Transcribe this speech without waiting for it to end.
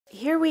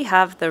Here we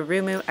have the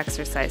Ruu Muu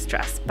exercise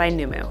dress by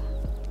Nuu-Muu.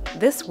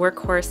 This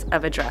workhorse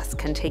of a dress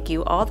can take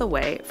you all the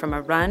way from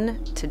a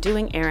run to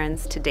doing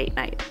errands to date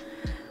night.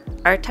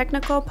 Our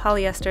technical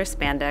polyester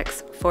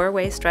spandex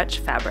 4-way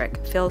stretch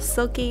fabric feels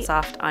silky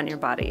soft on your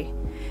body.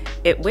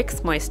 It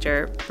wicks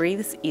moisture,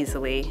 breathes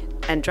easily,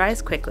 and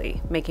dries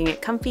quickly, making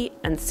it comfy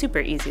and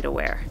super easy to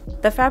wear.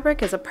 The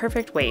fabric is a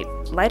perfect weight,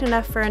 light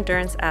enough for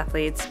endurance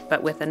athletes,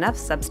 but with enough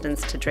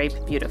substance to drape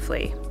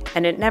beautifully.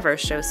 And it never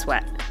shows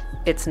sweat.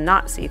 It's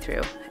not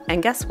see-through.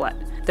 And guess what?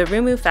 The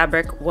Ruu Muu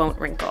fabric won't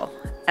wrinkle,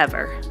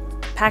 ever.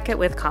 Pack it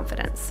with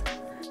confidence.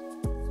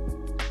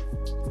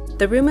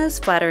 The Ruu Muu's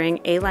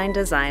flattering A-line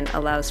design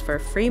allows for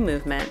free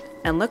movement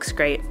and looks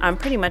great on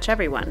pretty much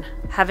everyone.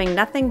 Having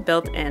nothing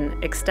built in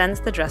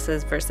extends the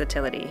dress's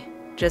versatility.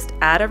 Just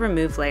add or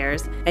remove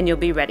layers and you'll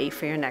be ready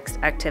for your next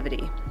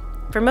activity.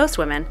 For most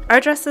women, our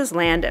dresses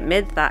land at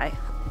mid-thigh,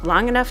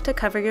 long enough to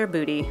cover your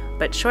booty,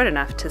 but short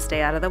enough to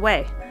stay out of the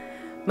way.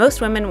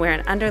 Most women wear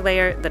an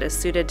underlayer that is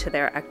suited to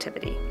their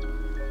activity.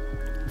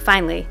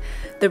 Finally,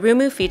 the Ruu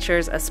Muu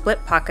features a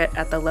split pocket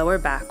at the lower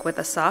back with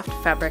a soft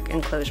fabric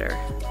enclosure.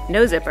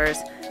 No zippers,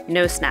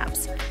 no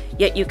snaps,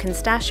 yet you can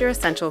stash your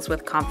essentials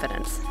with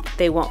confidence.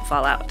 They won't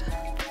fall out.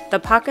 The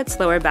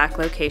pocket's lower back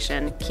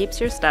location keeps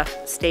your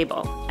stuff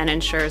stable and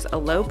ensures a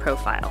low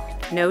profile,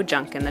 no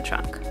junk in the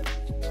trunk.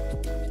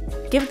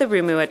 Give the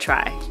Ruu Muu a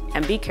try,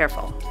 and be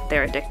careful,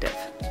 they're addictive.